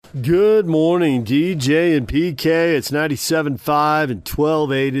Good morning, DJ and PK. It's 97.5 and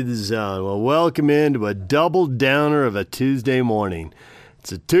 1280 The Zone. Well, welcome into a double downer of a Tuesday morning.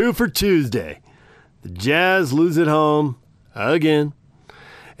 It's a 2 for Tuesday. The Jazz lose at home again.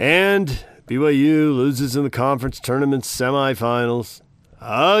 And BYU loses in the conference tournament semifinals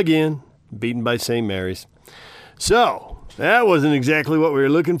again, beaten by St. Mary's. So, that wasn't exactly what we were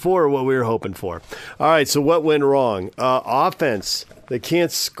looking for or what we were hoping for. All right, so what went wrong? Offense. They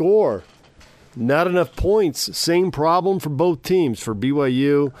can't score. Not enough points. Same problem for both teams. For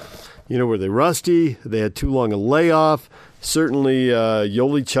BYU, were they rusty? They had too long a layoff. Certainly,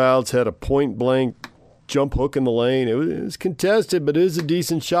 Yoli Childs had a point-blank jump hook in the lane. It was contested, but it was a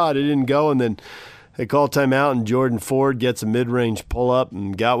decent shot. It didn't go, and then they call timeout, and Jordan Ford gets a mid-range pull-up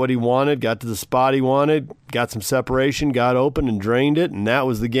and got what he wanted, got to the spot he wanted, got some separation, got open and drained it, and that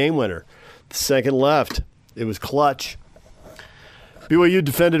was the game winner. The second left. It was clutch. BYU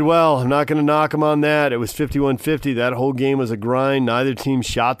defended well. I'm not going to knock them on that. It was 51-50. That whole game was a grind. Neither team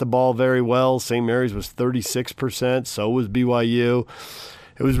shot the ball very well. St. Mary's was 36%. So was BYU.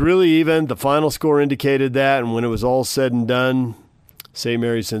 It was really even. The final score indicated that. And when it was all said and done, St.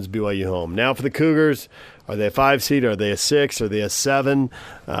 Mary's sends BYU home. Now for the Cougars, are they a 5 seed? Are they a 6? Are they a 7?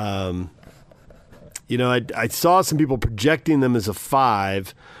 I saw some people projecting them as a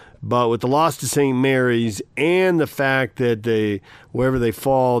 5. But with the loss to St. Mary's and the fact that wherever they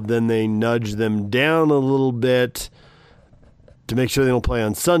fall, then they nudge them down a little bit to make sure they don't play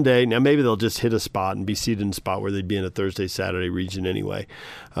on Sunday. Now, maybe they'll just hit a spot and be seated in a spot where they'd be in a Thursday, Saturday region anyway.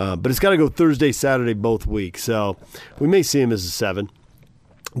 But it's got to go Thursday, Saturday both weeks. So we may see them as a 7.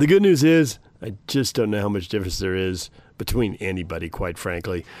 The good news is I just don't know how much difference there is between anybody, quite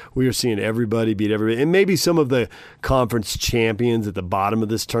frankly. We are seeing everybody beat everybody. And maybe some of the conference champions at the bottom of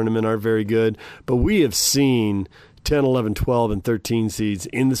this tournament aren't very good, but we have seen 10, 11, 12, and 13 seeds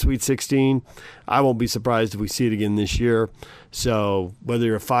in the Sweet 16. I won't be surprised if we see it again this year. So whether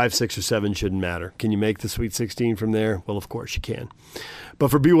you're a 5, 6, or 7 shouldn't matter. Can you make the Sweet 16 from there? Well, of course you can.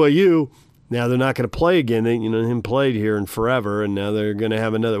 But for BYU, now they're not going to play again. They, him played here in forever, and now they're going to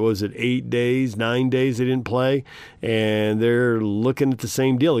have another, 8 days, 9 days they didn't play, and they're looking at the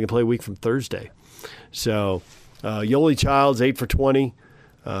same deal. They can play a week from Thursday. So Yoli Childs, 8 for 20.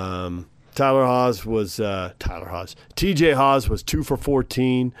 TJ Haws was 2 for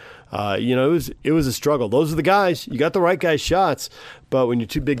 14. It was a struggle. Those are the guys. You got the right guys' shots, but when your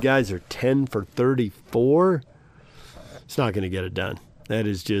two big guys are 10 for 34, it's not going to get it done. That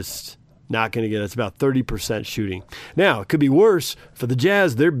is just not going to get it. It's about 30% shooting. Now, it could be worse for the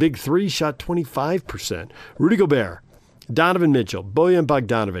Jazz. Their big three shot 25%. Rudy Gobert, Donovan Mitchell, Bojan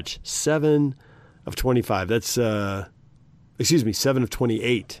Bogdanovic, 7 of 25. That's, 7 of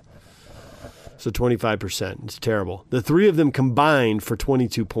 28. So 25%. It's terrible. The three of them combined for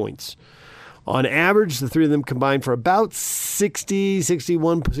 22 points. On average, the three of them combined for about 60,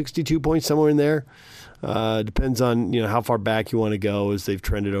 61, 62 points, somewhere in there. Depends on how far back you want to go as they've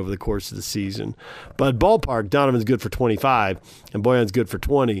trended over the course of the season. But ballpark, Donovan's good for 25, and Bojan's good for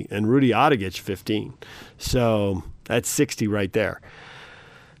 20, and Rudy ought to get you 15. So that's 60 right there.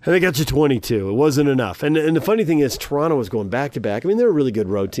 And they got you 22. It wasn't enough. And the funny thing is, Toronto was going back-to-back. I mean, they're a really good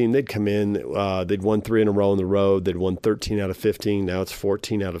road team. They'd come in. They'd won 3 in a row on the road. They'd won 13 out of 15. Now it's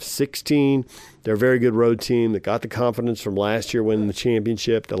 14 out of 16. They're a very good road team that got the confidence from last year winning the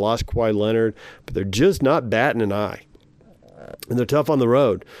championship. They lost Kawhi Leonard, but they're just not batting an eye. And they're tough on the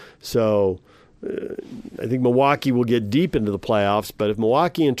road. So I think Milwaukee will get deep into the playoffs, but if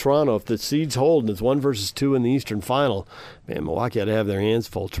Milwaukee and Toronto, if the seeds hold and it's 1 versus 2 in the Eastern Final, man, Milwaukee had to have their hands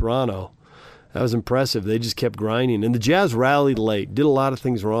full. Toronto, that was impressive. They just kept grinding. And the Jazz rallied late, did a lot of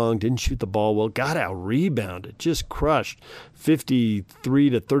things wrong, didn't shoot the ball well, got out-rebounded, just crushed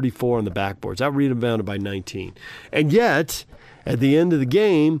 53-34 on the backboards, out-rebounded by 19. And yet, at the end of the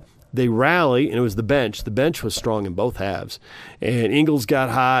game, they rally, and it was the bench. The bench was strong in both halves. And Ingles got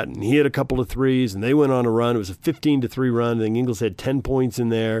hot, and he had a couple of threes, and they went on a run. It was a 15-3 run. I think Ingles had 10 points in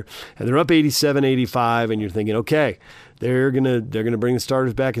there. And they're up 87-85, and you're thinking, okay, they're gonna bring the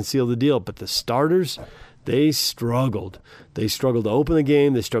starters back and seal the deal. But the starters, they struggled. They struggled to open the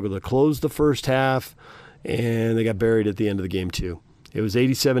game. They struggled to close the first half, and they got buried at the end of the game too. It was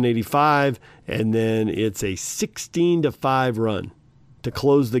 87-85, and then it's a 16-5 run to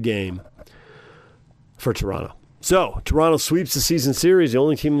close the game for Toronto. So, Toronto sweeps the season series, the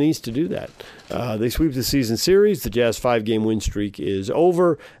only team in the East to do that. They sweep the season series. The Jazz 5-game win streak is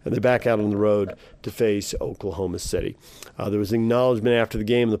over, and they're back out on the road to face Oklahoma City. There was acknowledgement after the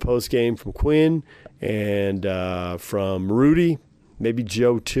game, the post-game, from Quinn and from Rudy. maybe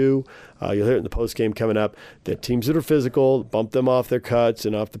Joe too. You'll hear it in the post game coming up, that teams that are physical, bump them off their cuts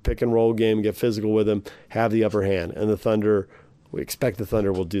and off the pick and roll game, get physical with them, have the upper hand. And the Thunder, we expect the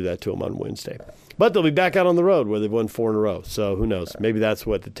Thunder will do that to them on Wednesday. But they'll be back out on the road where they've won 4 in a row. So who knows? Maybe that's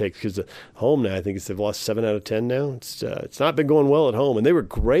what it takes, because home now, I think they've lost 7 out of 10 now. It's not been going well at home. And they were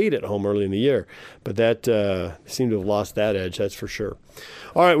great at home early in the year. But that seemed to have lost that edge, that's for sure.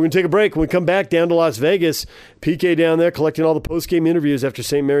 All right, we're going to take a break. When we come back down to Las Vegas, PK down there collecting all the post-game interviews after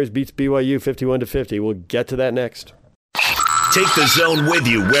St. Mary's beats BYU 51-50. We'll get to that next. Take the Zone with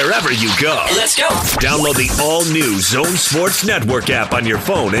you wherever you go. Let's go. Download the all-new Zone Sports Network app on your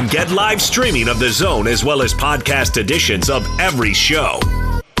phone and get live streaming of the Zone as well as podcast editions of every show.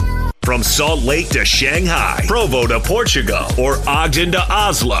 From Salt Lake to Shanghai, Provo to Portugal, or Ogden to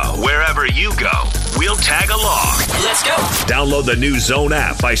Oslo, wherever you go, we'll tag along. Let's go. Download the new Zone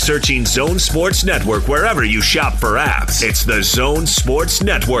app by searching Zone Sports Network wherever you shop for apps. It's the Zone Sports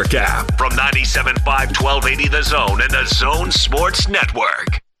Network app from 97.5 1280 The Zone and the Zone Sports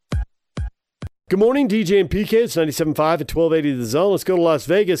Network. Good morning, DJ and PK. It's 97.5 at 1280 The Zone. Let's go to Las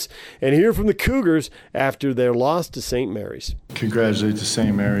Vegas and hear from the Cougars after their loss to St. Mary's. Congratulations to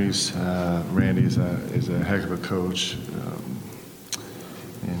St. Mary's. Randy is a heck of a coach,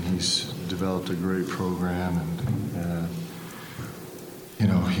 and he's developed a great program.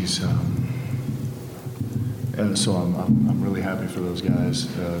 And he's so I'm really happy for those guys.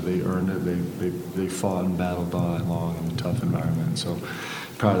 They earned it. They fought and battled all night long in a tough environment. So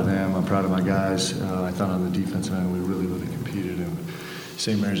proud of them. I'm proud of my guys. I thought on the defensive end we really competed, and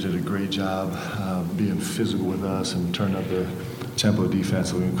St. Mary's did a great job being physical with us and turned up the tempo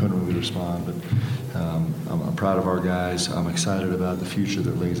defensively. We couldn't really respond, but I'm proud of our guys. I'm excited about the future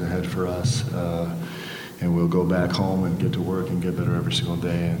that lays ahead for us, and we'll go back home and get to work and get better every single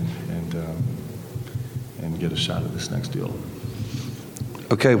day and get a shot at this next deal.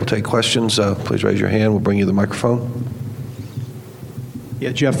 Okay, we'll take questions. Please raise your hand. We'll bring you the microphone.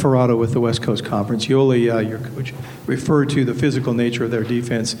 Yeah, Jeff Ferrato with the West Coast Conference. Yoli, your coach, referred to the physical nature of their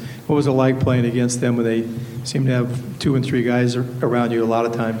defense. What was it like playing against them when they seem to have 2 and 3 guys around you a lot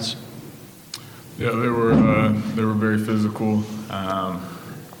of times? Yeah, they were very physical,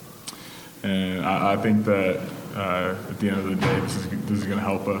 and I think that at the end of the day, this is going to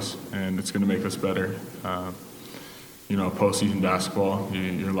help us, and it's going to make us better. Postseason basketball,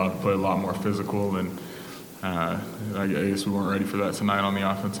 you're allowed to play a lot more physical, and I guess we weren't ready for that tonight on the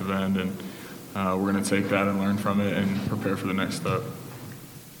offensive end, and we're going to take that and learn from it and prepare for the next step.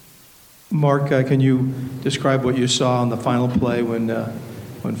 Mark, can you describe what you saw on the final play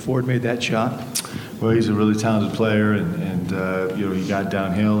when Ford made that shot? Well, he's a really talented player, and he got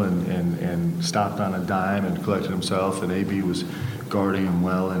downhill and stopped on a dime and collected himself, and AB was guarding him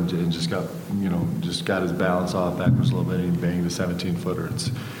well and just got his balance off backwards a little bit and banged a 17-footer.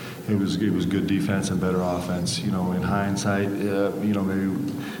 It was good defense and better offense. In hindsight, maybe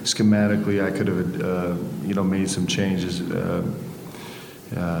schematically I could have made some changes to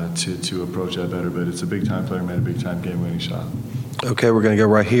approach that better. But it's a big time player, made a big time game-winning shot. Okay, we're going to go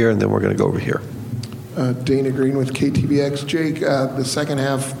right here, and then we're going to go over here. Dana Green with KTVX. Jake, the second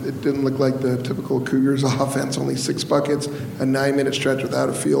half, it didn't look like the typical Cougars offense, only 6 buckets, a 9-minute stretch without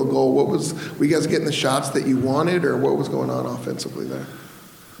a field goal. Were you guys getting the shots that you wanted, or what was going on offensively there?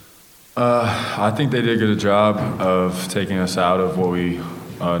 I think they did a good job of taking us out of what we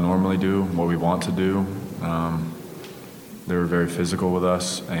normally do, what we want to do. They were very physical with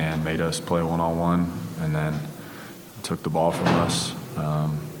us and made us play one-on-one, and then took the ball from us.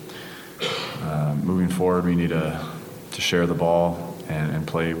 Moving forward, we need to share the ball and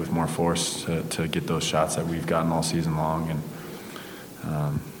play with more force to get those shots that we've gotten all season long. And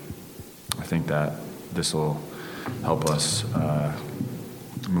I think that this will help us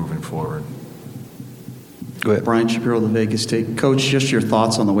moving forward. Go ahead. Brian Shapiro of the Vegas State. Coach, just your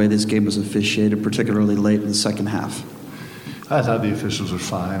thoughts on the way this game was officiated, particularly late in the second half. I thought the officials were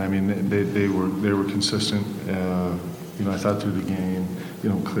fine. I mean, they were consistent. I thought through the game,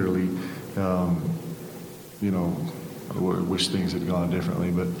 clearly, I wish things had gone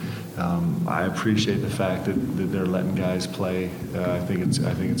differently, but I appreciate the fact that they're letting guys play. I think it's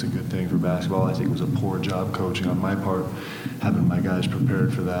a good thing for basketball. I think it was a poor job coaching on my part, having my guys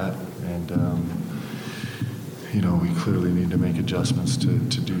prepared for that, and we clearly need to make adjustments to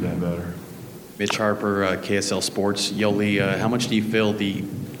do that better. Mitch Harper, KSL Sports. Yoli, how much do you feel the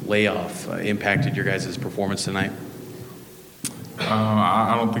layoff impacted your guys' performance tonight?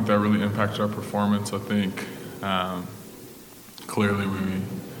 I don't think that really impacted our performance. I think clearly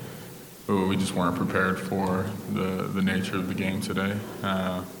we just weren't prepared for the nature of the game today.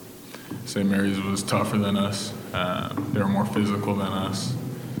 St. Mary's was tougher than us. They were more physical than us.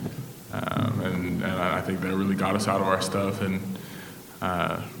 And I think that really got us out of our stuff. And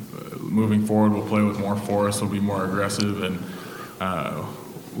moving forward, we'll play with more force. We'll be more aggressive, and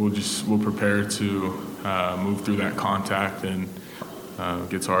we'll prepare to move through that contact and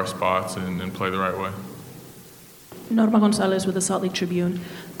get to our spots and play the right way. Norma Gonzalez with the Salt Lake Tribune.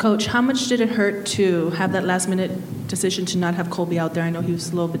 Coach, how much did it hurt to have that last-minute decision to not have Colby out there? I know he was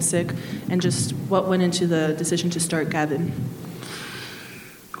a little bit sick. And just what went into the decision to start Gavin?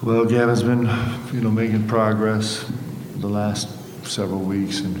 Well, Gavin's been, making progress the last several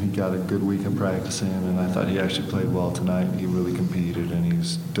weeks, and he got a good week of practicing, and I thought he actually played well tonight. He really competed, and he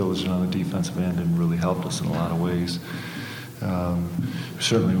was diligent on the defensive end and really helped us in a lot of ways.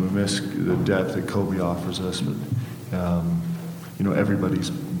 Certainly we miss the depth that Colby offers us, but everybody's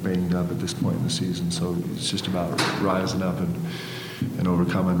banged up at this point in the season, so it's just about rising up and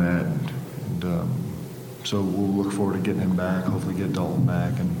overcoming that. And so we'll look forward to getting him back, hopefully get Dalton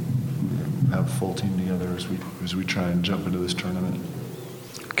back, and have a full team together as we try and jump into this tournament.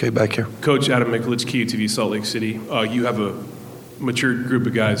 Okay, back here. Coach Adam Mikulich, KUTV Salt Lake City. You have a mature group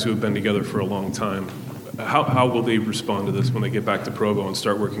of guys who have been together for a long time. How will they respond to this when they get back to Provo and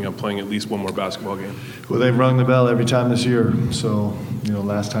start working on playing at least one more basketball game? Well, they've rung the bell every time this year. So,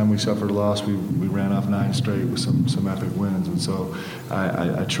 last time we suffered a loss, we ran off 9 straight with some epic wins. And so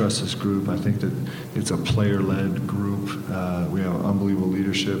I trust this group. I think that it's a player-led group. We have unbelievable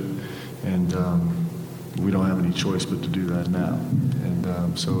leadership, and we don't have any choice but to do that now.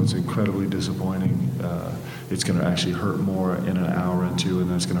 And so it's incredibly disappointing. It's going to actually hurt more in an hour or two, and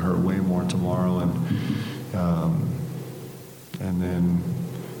then it's going to hurt way more tomorrow. And then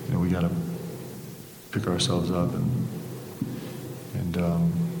we got to pick ourselves up and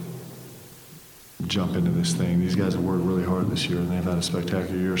jump into this thing. These guys have worked really hard this year, and they've had a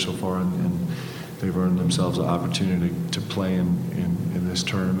spectacular year so far, and they've earned themselves an opportunity to play in this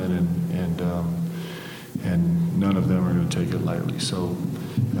tournament, and none of them are going to take it lightly. So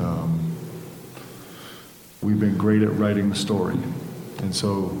we've been great at writing the story. And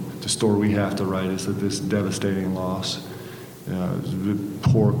so the story we have to write is that this devastating loss,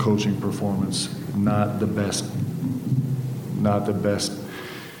 poor coaching performance, not the best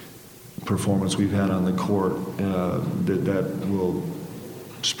performance we've had on the court, that will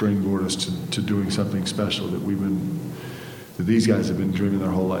springboard us to doing something special that these guys have been dreaming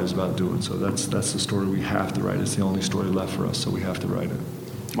their whole lives about doing. So that's the story we have to write. It's the only story left for us, so we have to write it.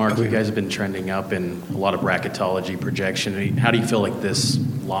 Mark, you guys have been trending up in a lot of bracketology projection. How do you feel like this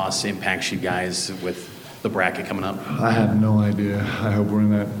loss impacts you guys with the bracket coming up? I have no idea. I hope we're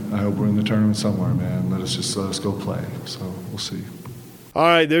in the tournament somewhere, man. Let us go play. So we'll see. All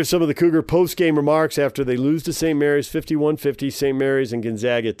right, there's some of the Cougar post-game remarks after they lose to St. Mary's 51-50. St. Mary's and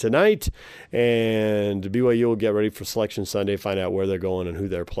Gonzaga tonight. And BYU will get ready for Selection Sunday, find out where they're going and who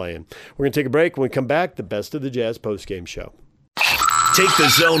they're playing. We're going to take a break. When we come back, the Best of the Jazz post-game show. Take the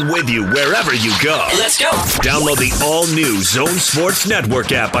Zone with you wherever you go. Let's go. Download the all-new Zone Sports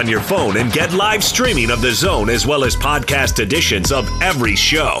Network app on your phone and get live streaming of the Zone as well as podcast editions of every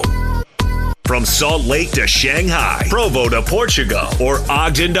show. From Salt Lake to Shanghai, Provo to Portugal, or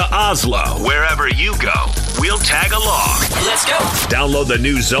Ogden to Oslo, wherever you go, we'll tag along. Let's go. Download the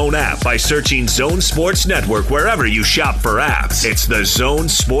new Zone app by searching Zone Sports Network wherever you shop for apps. It's the Zone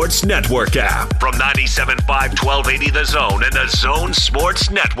Sports Network app from 97.5 1280 The Zone and the Zone Sports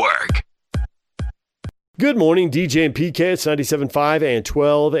Network. Good morning, DJ and PK. It's 97.5 and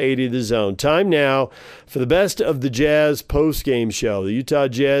 1280 The Zone. Time now for the Best of the Jazz post-game show. The Utah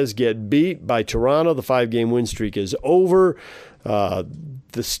Jazz get beat by Toronto. The 5-game win streak is over. The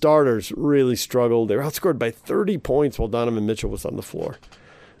starters really struggled. They were outscored by 30 points while Donovan Mitchell was on the floor.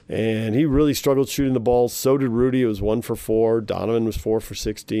 And he really struggled shooting the ball. So did Rudy. It was 1 for 4. Donovan was 4 for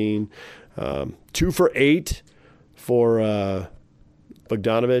 16. 2 for 8 for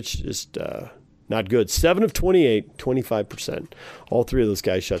Bogdanovich. Just not good. 7 of 28, 25%. All three of those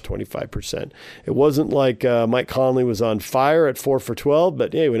guys shot 25%. It wasn't like Mike Conley was on fire at 4 for 12,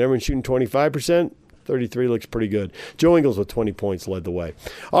 but hey, when everyone's shooting 25%, 33 looks pretty good. Joe Ingles with 20 points led the way.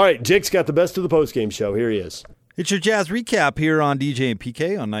 All right, Jake's got the best of the postgame show. Here he is. It's your Jazz recap here on DJ and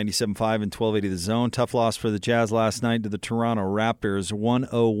PK on 97.5 and 1280 The Zone. Tough loss for the Jazz last night to the Toronto Raptors,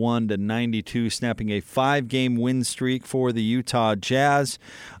 101-92, snapping a 5-game win streak for the Utah Jazz.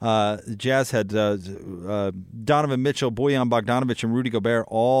 The Jazz had Donovan Mitchell, Bojan Bogdanovic, and Rudy Gobert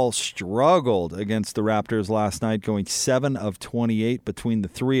all struggled against the Raptors last night, going 7 of 28 between the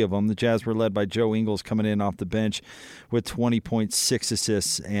three of them. The Jazz were led by Joe Ingles coming in off the bench with 20.6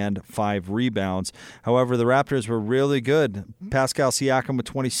 assists and 5 rebounds. However, the Raptors players were really good. Pascal Siakam with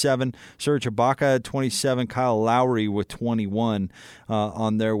 27, Serge Ibaka had 27, Kyle Lowry with 21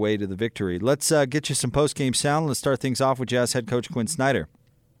 on their way to the victory. Let's get you some post-game sound. Let's start things off with Jazz head coach Quinn Snyder.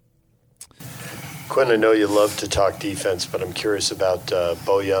 Quinn, I know you love to talk defense, but I'm curious about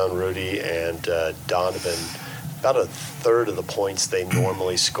Bojan, Rudy, and Donovan. About a third of the points they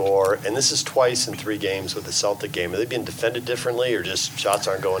normally score, and this is twice in 3 games with the Celtic game. Are they being defended differently, or just shots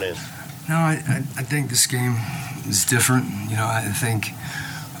aren't going in? No, I think this game is different. I think,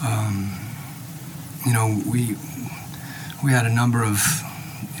 we had a number of,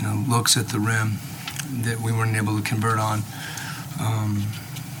 looks at the rim that we weren't able to convert on.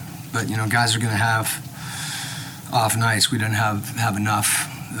 But guys are going to have off nights. We didn't have enough,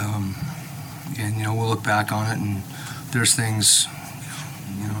 and we'll look back on it. And there's things,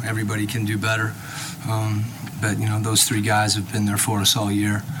 everybody can do better. But those 3 guys have been there for us all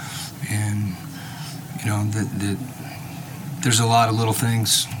year, and there's a lot of little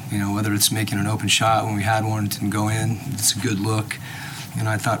things. Whether it's making an open shot when we had one, it didn't go in. It's a good look.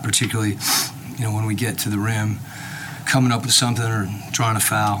 I thought particularly, when we get to the rim, coming up with something or drawing a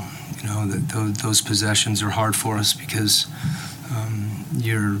foul. That those possessions are hard for us because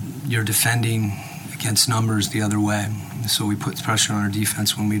you're defending against numbers the other way. So we put pressure on our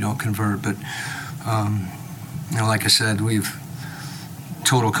defense when we don't convert. But like I said, we have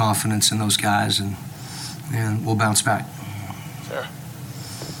total confidence in those guys, and we'll bounce back. Sure.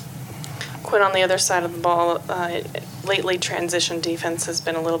 Quinn, on the other side of the ball, lately transition defense has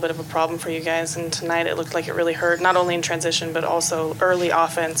been a little bit of a problem for you guys, and tonight it looked like it really hurt, not only in transition but also early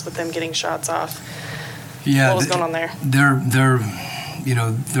offense with them getting shots off. Yeah, what was going on there? They're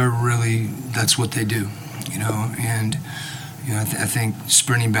really, that's what they do, and I think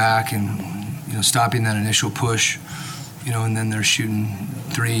sprinting back and stopping that initial push, and then they're shooting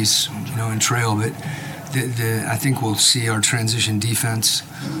threes, in trail. But I think we'll see our transition defense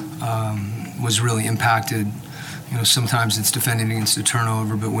was really impacted. Sometimes it's defending against a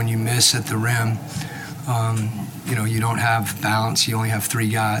turnover, but when you miss at the rim, you don't have balance. You only have 3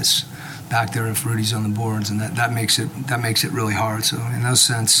 guys back there if Rudy's on the boards, and that makes it really hard. So in that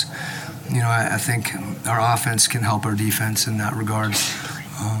sense, I think our offense can help our defense in that regard.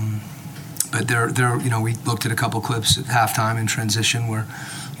 But we looked at a couple clips at halftime in transition where,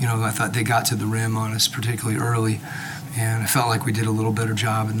 I thought they got to the rim on us particularly early, and I felt like we did a little better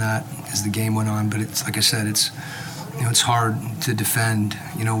job in that as the game went on. But it's like I said, it's hard to defend,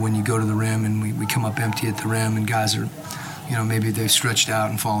 when you go to the rim and we come up empty at the rim and guys are, maybe they've stretched out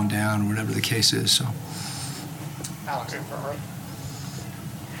and fallen down or whatever the case is. So.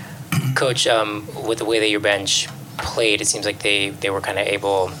 Coach, with the way that your bench played, it seems like they were kind of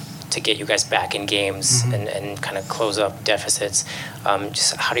able to get you guys back in games and kind of close up deficits.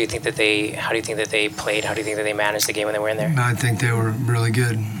 Just how do you think that they played? How do you think that they managed the game when they were in there? I think they were really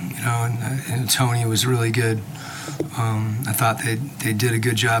good, and Tony was really good. I thought they did a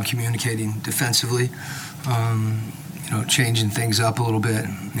good job communicating defensively, changing things up a little bit,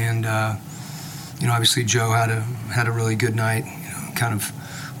 and obviously Joe had a really good night.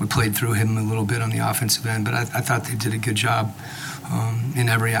 We played through him a little bit on the offensive end, but I thought they did a good job in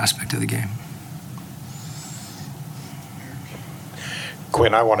every aspect of the game.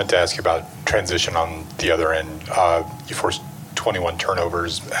 Quinn, I wanted to ask you about transition on the other end. You forced 21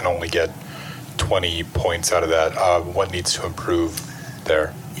 turnovers and only get 20 points out of that. What needs to improve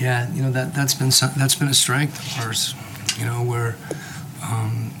there? Yeah, that's been a strength of ours. Where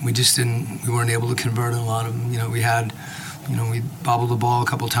we weren't able to convert a lot of them. We bobbled the ball a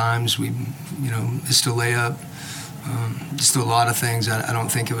couple times. We missed a layup. Just a lot of things. I don't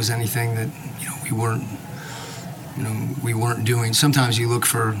think it was anything that we weren't doing. Sometimes you look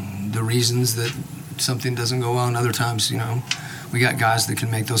for the reasons that something doesn't go well, and other times we got guys that can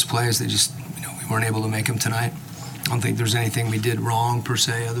make those plays. They just we weren't able to make them tonight. I don't think there's anything we did wrong per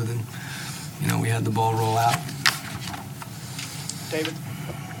se, other than we had the ball roll out. David?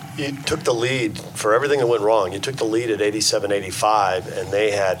 You took the lead for everything that went wrong. You took the lead at 87-85, and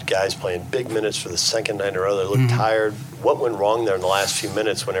they had guys playing big minutes for the second night in a row. They looked tired. What went wrong there in the last few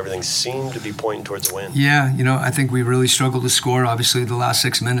minutes when everything seemed to be pointing towards a win? Yeah, I think we really struggled to score, obviously, the last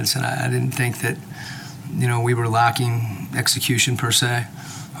 6 minutes, and I didn't think that, we were lacking execution per se.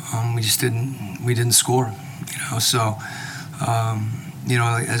 We just didn't score, So,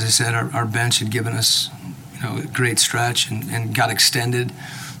 as I said, our bench had given us, a great stretch and got extended.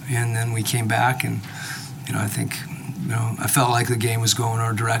 And then we came back, and I think I felt like the game was going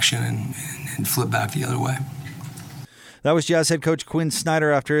our direction and flipped back the other way. That was Jazz head coach Quinn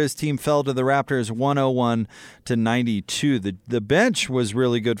Snyder after his team fell to the Raptors 101-92. The bench was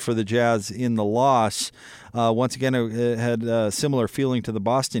really good for the Jazz in the loss. Once again, it had a similar feeling to the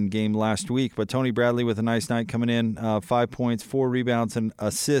Boston game last week, but Tony Bradley with a nice night coming in, 5 points, 4 rebounds and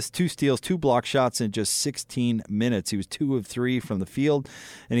assists, 2 steals, 2 block shots in just 16 minutes. He was 2 of 3 from the field,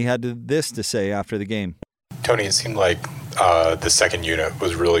 and he had this to say after the game. Tony, it seemed like the second unit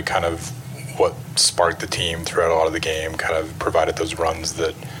was really kind of what sparked the team throughout a lot of the game, kind of provided those runs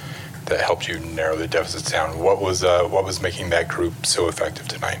that helped you narrow the deficits down. What was making that group so effective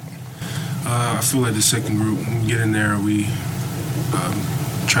tonight? I feel like the second group, when we get in there, we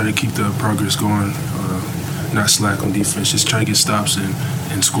try to keep the progress going, not slack on defense, just try to get stops and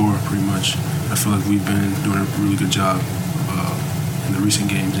score pretty much. I feel like we've been doing a really good job in the recent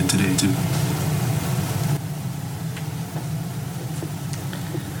games and today too.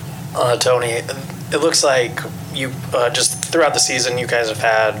 Tony, it looks like you just throughout the season you guys have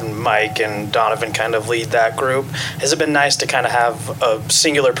had Mike and Donovan kind of lead that group. Has it been nice to kind of have a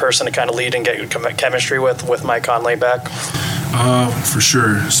singular person to kind of lead and get chemistry with Mike Conley back? For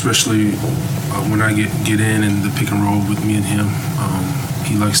sure, especially when I get in and the pick and roll with me and him.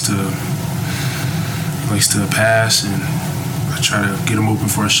 He likes to pass, and I try to get him open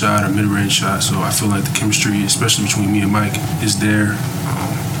for a shot, a mid-range shot. So I feel like the chemistry, especially between me and Mike, is there.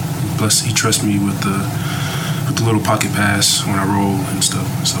 Plus, he trusts me with the little pocket pass when I roll and stuff,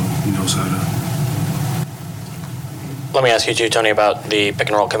 so he knows how to. Let me ask you too, Tony, about the pick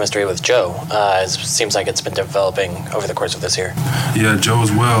and roll chemistry with Joe. It seems like it's been developing over the course of this year. Yeah, Joe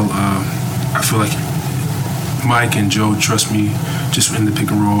as well. I feel like Mike and Joe trust me just in the pick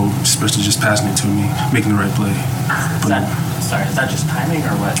and roll, especially just passing it to me, making the right play. Is that just timing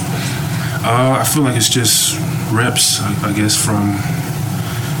or what? I feel like it's just reps, I guess, from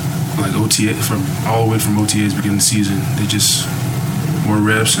like OTA, from all the way from OTA's beginning of the season. They just more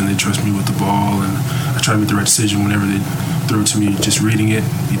reps and they trust me with the ball, and I try to make the right decision whenever they throw it to me. Just reading it,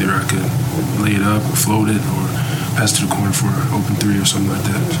 either I could lay it up or float it or pass to the corner for an open 3 or something like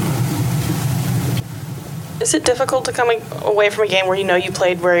that. So. Is it difficult to come away from a game where you know you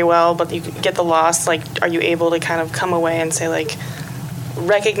played very well, but you get the loss? Like, are you able to kind of come away and say, like,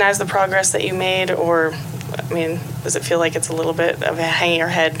 recognize the progress that you made, or, I mean, does it feel like it's a little bit of a hang your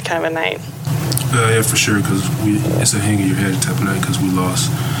head kind of a night? Yeah, for sure, because it's a hang your head type of night because we lost.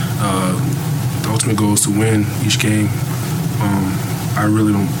 The ultimate goal is to win each game. I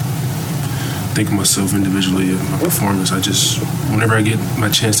really don't think of myself individually of my performance. Whenever I get my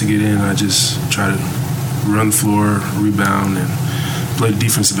chance to get in, I just try to run the floor, rebound, and play the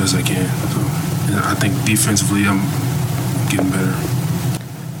defense the best I can. So, I think defensively I'm getting better.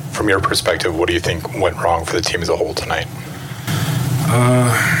 From your perspective, what do you think went wrong for the team as a whole tonight?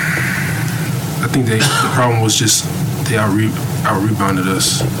 I think the problem was just they out-rebounded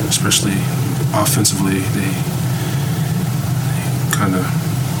us, especially offensively. They kind of,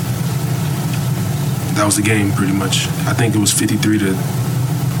 that was the game pretty much. I think it was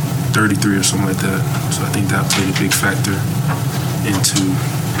 53-33 or something like that. So I think that played a big factor into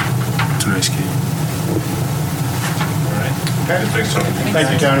tonight's game. Okay, thanks, Tony.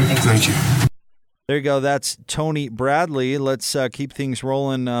 Thank you, Tony. Thank you. There you go. That's Tony Bradley. Let's keep things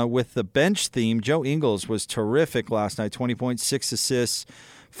rolling with the bench theme. Joe Ingles was terrific last night. 20 points, 6 assists,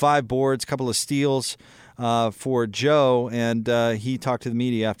 5 boards, couple of steals for Joe, and he talked to the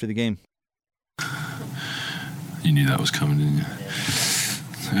media after the game. You knew that was coming, didn't you?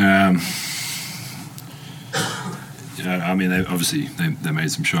 Yeah, I mean, they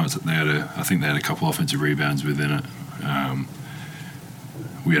made some shots. I think they had a couple offensive rebounds within it.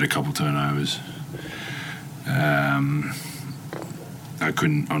 We had a couple turnovers. I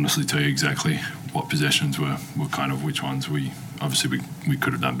couldn't honestly tell you exactly what possessions were kind of which ones. We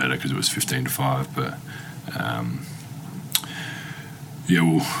could have done better because it was 15-5, but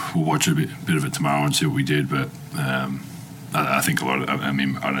we'll watch a bit of it tomorrow and see what we did. But I think a lot of, I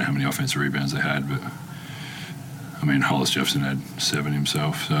mean, I don't know how many offensive rebounds they had, but I mean, Hollis Jefferson had 7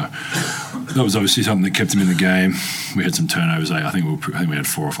 himself, so that was obviously something that kept him in the game. We had some turnovers. I think we had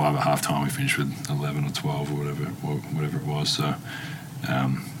 4 or 5 at halftime. We finished with 11 or 12 or whatever it was. So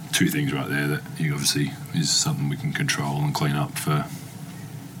 2 things right there that obviously is something we can control and clean up for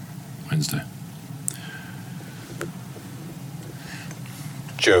Wednesday.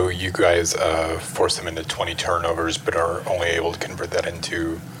 Joe, you guys forced them into 20 turnovers, but are only able to convert that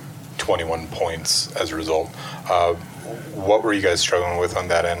into 21 points as a result. What were you guys struggling with on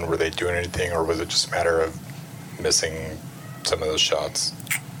that end? Were they doing anything, or was it just a matter of missing some of those shots?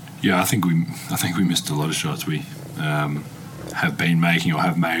 Yeah, I think we missed a lot of shots we have been making or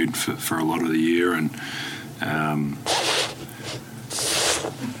have made for a lot of the year, and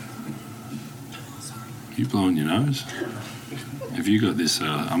You blowing your nose? If you got this,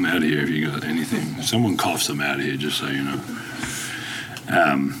 I'm out of here. If you got anything, if someone coughs, I'm out of here. Just so you know.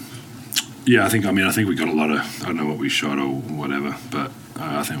 Yeah, I think we got a lot of. I don't know what we shot or whatever, but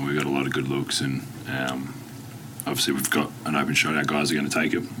I think we got a lot of good looks, and obviously we've got an open shot. Our guys are going to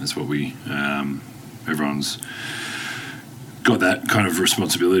take it. That's what we. Everyone's got that kind of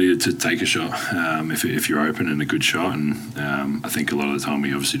responsibility to take a shot if you're open and a good shot, and I think a lot of the time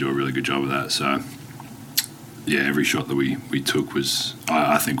we obviously do a really good job of that. So yeah, every shot that we took was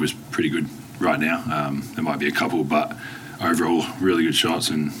I think was pretty good right now. There might be a couple, but overall really good shots,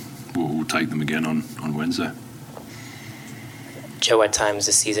 and we'll take them again on Wednesday. Joe, at times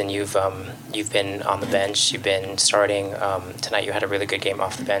this season you've been on the bench, you've been starting. Tonight you had a really good game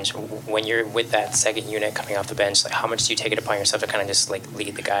off the bench. When you're with that second unit coming off the bench, like how much do you take it upon yourself to kind of just like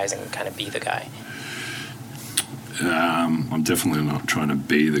lead the guys and kind of be the guy? I'm definitely not trying to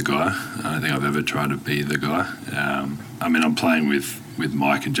be the guy. I don't think I've ever tried to be the guy. I'm playing with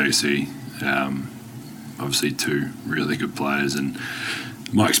Mike and JC, obviously two really good players, and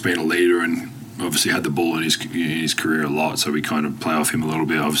Mike's been a leader and obviously had the ball in his career a lot, so we kind of play off him a little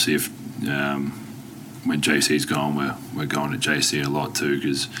bit. Obviously, if when JC's gone, we're going to JC a lot too,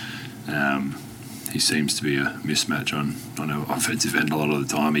 because he seems to be a mismatch on an offensive end a lot of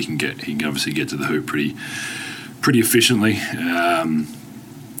the time. He can obviously get to the hoop pretty efficiently, and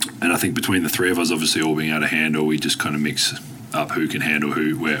I think between the three of us, obviously all being able to handle, we just kind of mix up who can handle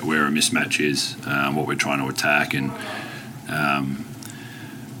who, where a mismatch is, what we're trying to attack, and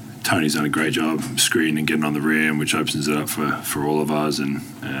Tony's done a great job screening and getting on the rim, which opens it up for all of us. And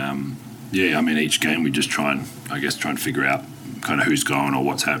each game we just try and figure out kind of who's going or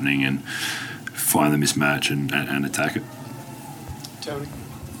what's happening and find the mismatch and attack it. Tony?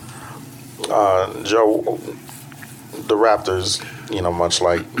 Joe, the Raptors, much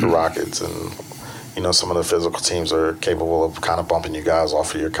like the Rockets and some of the physical teams are capable of kind of bumping you guys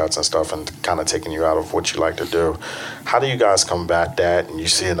off of your cuts and stuff and kind of taking you out of what you like to do. How do you guys combat that? And you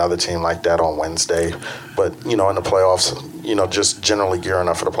see another team like that on Wednesday, but, in the playoffs, just generally gearing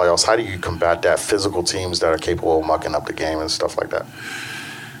up for the playoffs, how do you combat that? Physical teams that are capable of mucking up the game and stuff like that.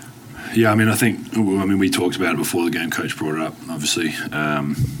 Yeah, we talked about it before the game. Coach brought it up, obviously.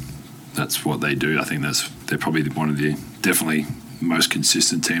 That's what they do. I think they're probably one of the definitely most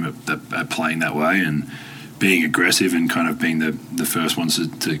consistent team at playing that way and being aggressive and kind of being the first ones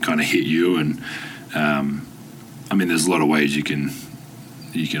to kind of hit you. And there's a lot of ways you can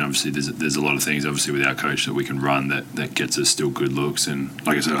obviously there's a lot of things obviously with our coach that we can run that gets us still good looks. And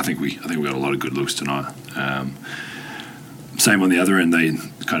like I said, I think we got a lot of good looks tonight. Same on the other end, they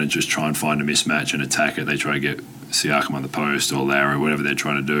kind of just try and find a mismatch and attack it. They try to get Siakam on the post or Lowry, whatever they're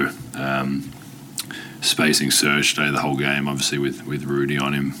trying to do. Spacing Serge today the whole game, obviously with Rudy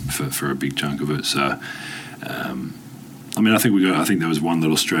on him for a big chunk of it. So, I think there was one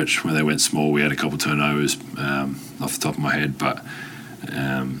little stretch where they went small. We had a couple turnovers off the top of my head, but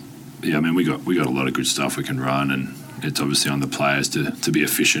we got a lot of good stuff we can run, and it's obviously on the players to be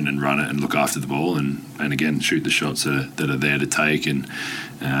efficient and run it and look after the ball and again shoot the shots that are there to take. And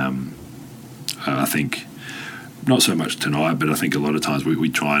I think not so much tonight, but I think a lot of times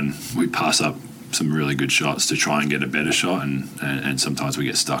we pass up some really good shots to try and get a better shot, and sometimes we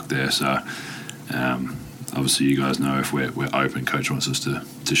get stuck there. So obviously you guys know if we're open, coach wants us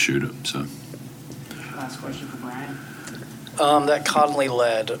to shoot it. So last question for Brian. That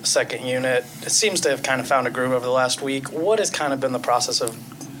Conley-led second unit, it seems to have kind of found a groove over the last week. What has kind of been the process of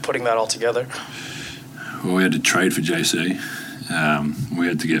putting that all together? Well, we had to trade for JC. We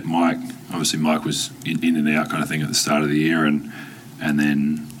had to get Mike. Obviously Mike was in and out kind of thing at the start of the year, and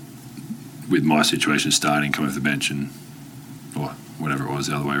then with my situation starting, coming off the bench or whatever it was,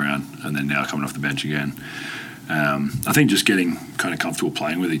 the other way around, and then now coming off the bench again. I think just getting kind of comfortable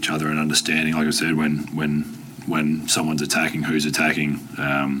playing with each other and understanding, like I said, when someone's attacking, who's attacking.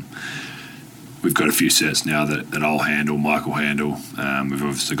 We've got a few sets now that I'll handle, Mike will handle. We've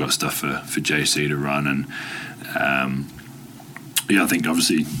obviously got stuff for JC to run, and I think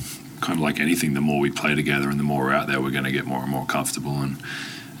obviously kind of like anything, the more we play together and the more we're out there, we're going to get more and more comfortable. And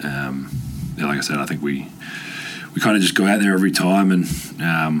like I said, I think we kind of just go out there every time and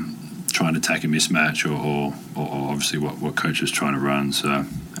try and attack a mismatch or obviously what coach is trying to run. So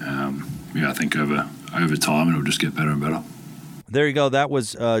I think over time it'll just get better and better. There you go. That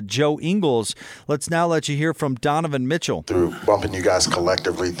was Joe Ingles. Let's now let you hear from Donovan Mitchell. Through bumping you guys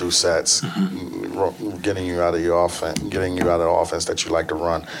collectively through sets, getting you out of your offense, getting you out of the offense that you like to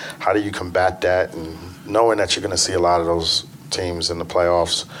run. How do you combat that? And knowing that you're going to see a lot of those teams in the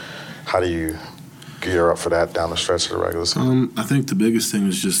playoffs, how do you gear up for that down the stretch of the regular season? I think the biggest thing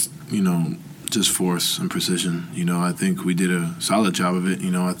is just, just force and precision. I think we did a solid job of it.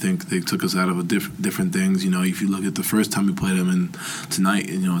 I think they took us out of different things. If you look at the first time we played them and tonight,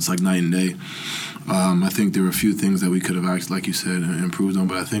 it's like night and day. I think there were a few things that we could have actually, like you said, improved on.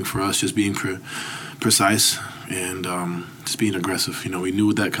 But I think for us, just being precise and just being aggressive. We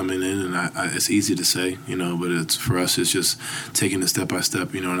knew that coming in, and it's easy to say, but for us, it's just taking it step by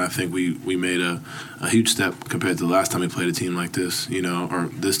step, and I think we made a huge step compared to the last time we played a team like this, or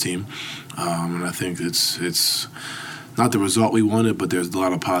this team, and I think it's not the result we wanted, but there's a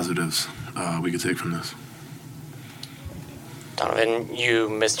lot of positives we could take from this. Donovan, you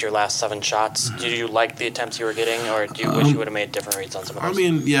missed your last 7 shots. Did you like the attempts you were getting, or do you wish you would have made different reads on some of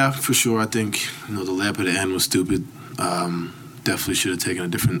those? Yeah, for sure. I think the layup at the end was stupid. Definitely should have taken a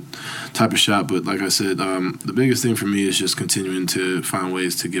different type of shot. But like I said, the biggest thing for me is just continuing to find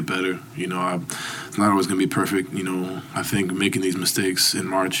ways to get better. It's not always going to be perfect. I think making these mistakes in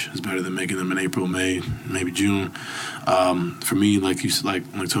March is better than making them in April, May, maybe June. For me, like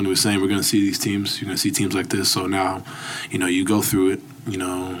Tony was saying, we're going to see these teams. You're going to see teams like this. So now, you go through it.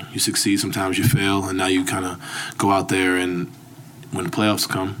 You succeed. Sometimes you fail, and now you kind of go out there and when the playoffs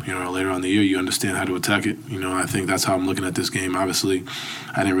come, later on in the year, you understand how to attack it. I think that's how I'm looking at this game. Obviously,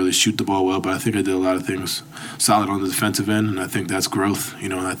 I didn't really shoot the ball well, but I think I did a lot of things solid on the defensive end, and I think that's growth.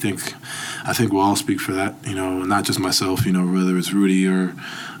 And I think we'll all speak for that. Not just myself. Whether it's Rudy or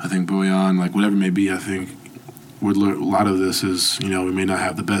I think Bojan, like whatever it may be. I think a lot of this is we may not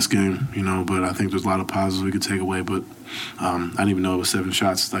have the best game, but I think there's a lot of positives we could take away. But I didn't even know it was 7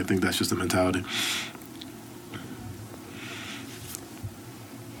 shots. I think that's just the mentality.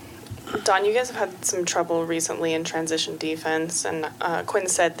 Don, you guys have had some trouble recently in transition defense, and Quinn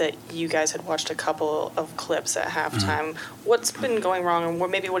said that you guys had watched a couple of clips at halftime. What's been going wrong, and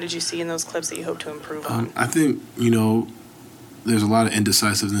what did you see in those clips that you hope to improve on? I think, there's a lot of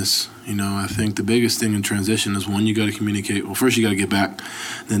indecisiveness. I think the biggest thing in transition is, one, you got to communicate. Well, first you got to get back.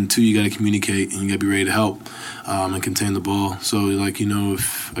 Then 2, you got to communicate, and you got to be ready to help and contain the ball. So,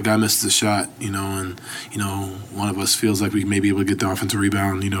 if a guy misses a shot, and, one of us feels like we may be able to get the offensive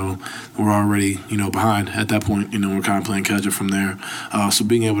rebound, we're already, behind at that point. We're kind of playing catch-up from there. So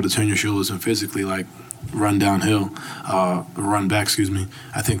being able to turn your shoulders and physically, run downhill, run back,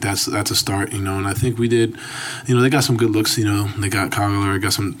 I think that's a start, and I think we did, they got some good looks, they got Cogler,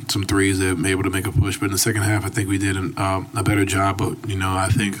 got some threes, they were able to make a push, but in the second half, I think we did a better job, but, I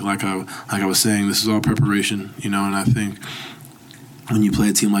think, like I was saying, this is all preparation, and I think when you play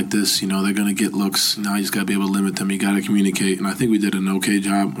a team like this, they're going to get looks. Now you just got to be able to limit them. You got to communicate, and I think we did an okay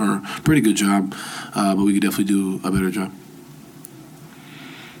job, or pretty good job, but we could definitely do a better job.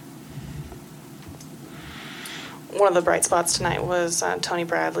 One of the bright spots tonight was Tony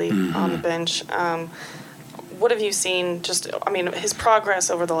Bradley on the bench. What have you seen? His progress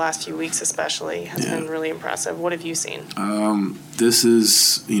over the last few weeks especially has been really impressive. What have you seen? This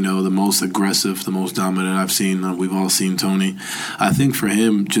is, the most aggressive, the most dominant I've seen. We've all seen Tony. I think for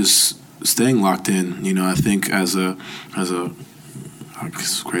him, just staying locked in, I think as a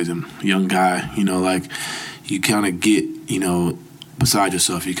it's crazy, young guy, you kind of get, beside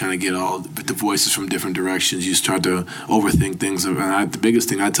yourself, you kind of get all the voices from different directions. You start to overthink things. And the biggest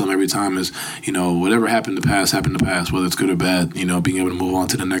thing I tell them every time is, whatever happened in the past, whether it's good or bad. Being able to move on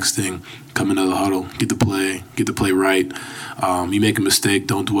to the next thing, come into the huddle, get the play right. You make a mistake,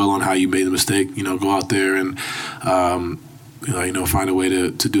 don't dwell on how you made the mistake. Go out there and find a way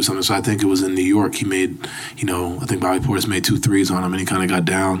to do something. So I think it was in New York. He made, I think Bobby Portis made 2 threes on him, and he kind of got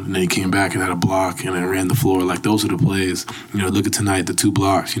down, and then he came back and had a block, and then ran the floor. Those are the plays. Look at tonight, the 2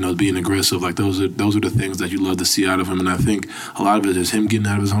 blocks. Being aggressive. Those are the things that you love to see out of him. And I think a lot of it is him getting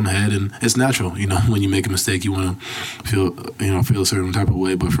out of his own head, and it's natural. When you make a mistake, you want to feel a certain type of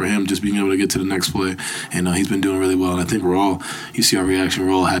way. But for him, just being able to get to the next play, and he's been doing really well. And I think you see our reaction.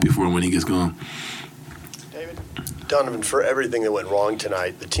 We're all happy for him when he gets going. Donovan, for everything that went wrong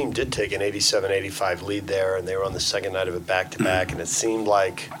tonight, the team did take an 87-85 lead there, and they were on the second night of it back-to-back, and it seemed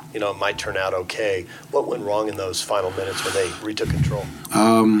like, it might turn out okay. What went wrong in those final minutes when they retook control?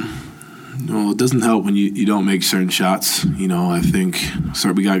 It doesn't help when you don't make certain shots. I think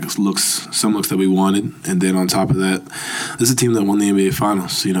we got some looks that we wanted, and then on top of that, this is a team that won the NBA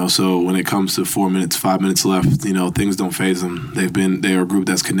Finals. So when it comes to 4 minutes, 5 minutes left, things don't faze them. They are a group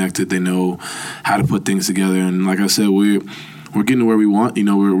that's connected. They know how to put things together, and like I said, we're getting to where we want.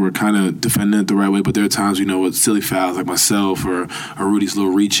 We're kind of defending it the right way, but there are times, with silly fouls like myself or Rudy's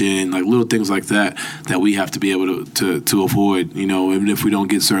little reach in, little things like that we have to be able to avoid. Even if we don't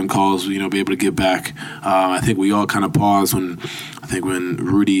get certain calls, be able to get back. I think we all kind of paused when I think when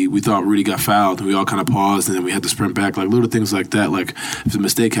we thought Rudy got fouled, we all kind of paused, and then we had to sprint back. Like little things like that. Like if a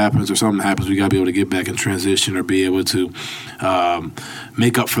mistake happens or something happens, we got to be able to get back in transition or be able to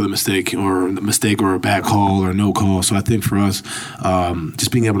make up for the mistake or a bad call or no call. So I think for us,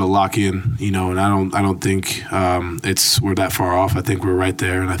 just being able to lock in, and I don't think we're that far off. I think we're right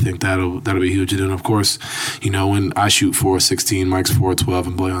there, and I think that'll be huge. And then of course, when I shoot 4 of 16, Mike's 4 of 12,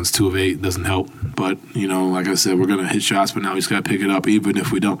 and Boyan's 2 of 8, doesn't help. But like I said, we're gonna hit shots, but now he's got to pick it up, even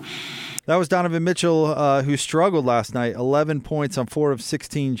if we don't. That was Donovan Mitchell, who struggled last night. 11 points on 4 of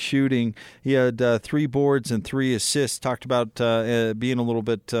 16 shooting. He had 3 boards and 3 assists. Talked about being a little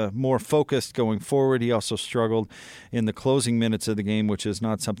bit more focused going forward. He also struggled in the closing minutes of the game, which is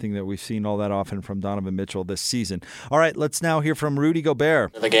not something that we've seen all that often from Donovan Mitchell this season. All right, let's now hear from Rudy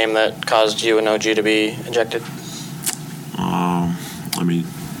Gobert. The game that caused you and OG to be ejected?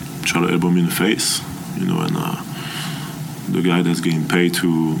 Try to elbow me in the face, and the guy that's getting paid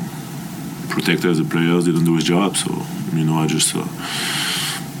to protect us as players didn't do his job. So, I just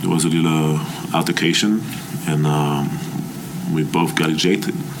there was a little altercation, and we both got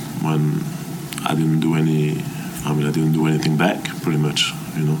ejected when I didn't do anything back, pretty much,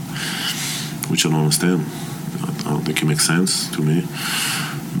 which I don't understand. I don't think it makes sense to me.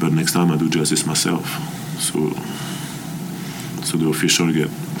 But next time I do justice myself. So the official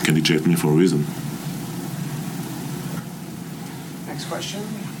can eject me for a reason. Next question.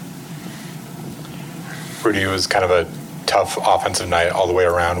 Rudy, it was kind of a tough offensive night all the way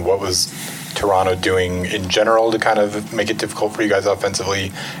around. What was Toronto doing in general to kind of make it difficult for you guys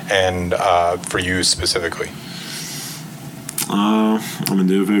offensively and for you specifically?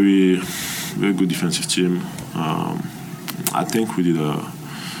 They're a very, very good defensive team. I think we did a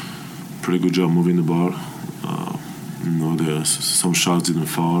pretty good job moving the ball. Some shots didn't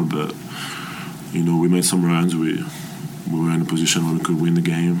fall, but we made some runs. We were in a position where we could win the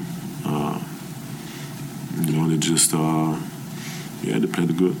game. They just they played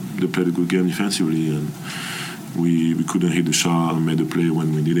a good game defensively, and we couldn't hit the shot and made the play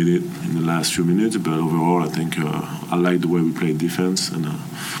when we needed it in the last few minutes. But overall, I think I like the way we played defense, and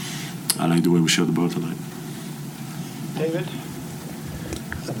I like the way we shot the ball tonight. David?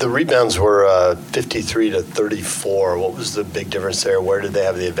 The rebounds were 53 to 34. What was the big difference there? Where did they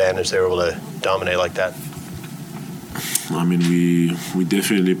have the advantage? They were able to dominate like that. We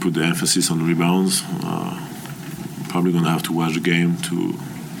definitely put the emphasis on the rebounds. Probably going to have to watch the game to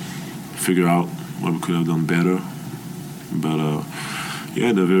figure out what we could have done better. But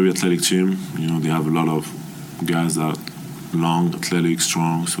they're a very athletic team. They have a lot of guys that are long, athletic,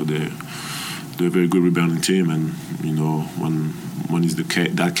 strong, so they're a very good rebounding team. And when it's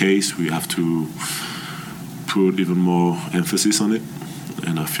that case, we have to put even more emphasis on it.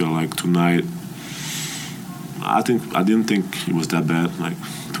 And I feel like tonight, I didn't think it was that bad, like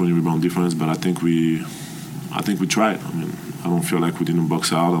 20 rebound difference, but I think we tried. I don't feel like we didn't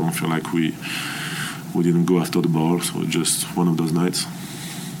box out. I don't feel like we didn't go after the ball. So just one of those nights.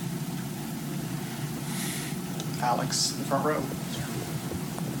 Alex, in the front row.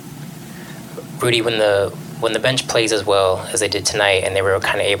 Rudy, when the bench plays as well as they did tonight, and they were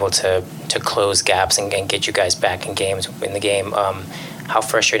kind of able to close gaps and get you guys back in the game, how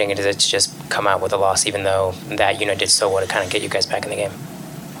frustrating is it to just come out with a loss, even though that unit did so well to kind of get you guys back in the game?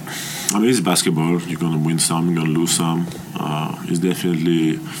 It's basketball. You're going to win some, you're going to lose some. It's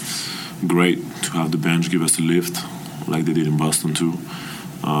definitely great to have the bench give us the lift, like they did in Boston too.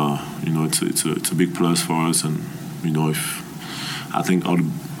 It's a big plus for us, and I think all the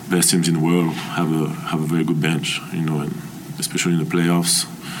best teams in the world have a very good bench. And especially in the playoffs,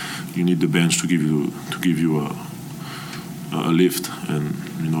 you need the bench to give you a lift. And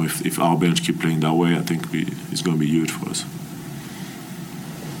if our bench keep playing that way, I think it's going to be huge for us.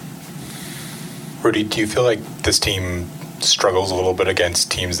 Rudy, do you feel like this team struggles a little bit against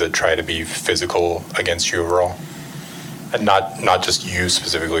teams that try to be physical against you overall? And not just you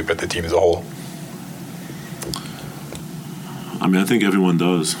specifically, but the team as a whole? I think everyone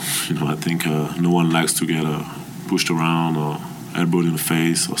does. I think no one likes to get pushed around or elbowed in the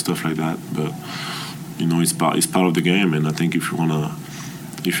face or stuff like that. But it's part of the game, and I think if you want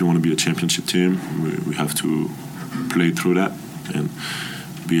to be a championship team, we have to play through that and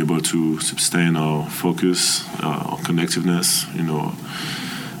be able to sustain our focus, our connectiveness,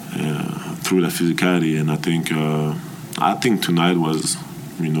 through that physicality. And I think tonight was,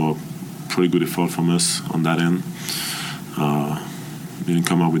 a pretty good effort from us on that end. Didn't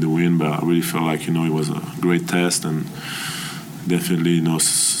come out with the win, but I really felt like, it was a great test, and definitely,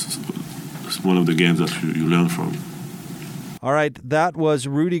 one of the games that you learn from. All right, that was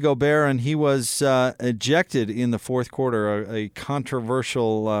Rudy Gobert, and he was ejected in the fourth quarter. A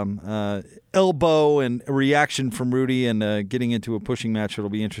controversial elbow and reaction from Rudy, and getting into a pushing match.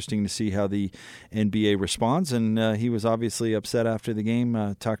 It'll be interesting to see how the NBA responds. And he was obviously upset after the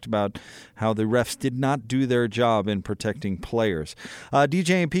game, talked about how the refs did not do their job in protecting players.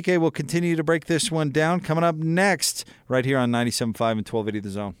 DJ and PK will continue to break this one down. Coming up next, right here on 97.5 and 1280 The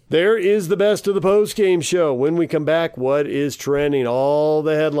Zone. There is the best of the post-game show. When we come back, what is trending? All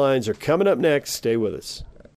the headlines are coming up next. Stay with us.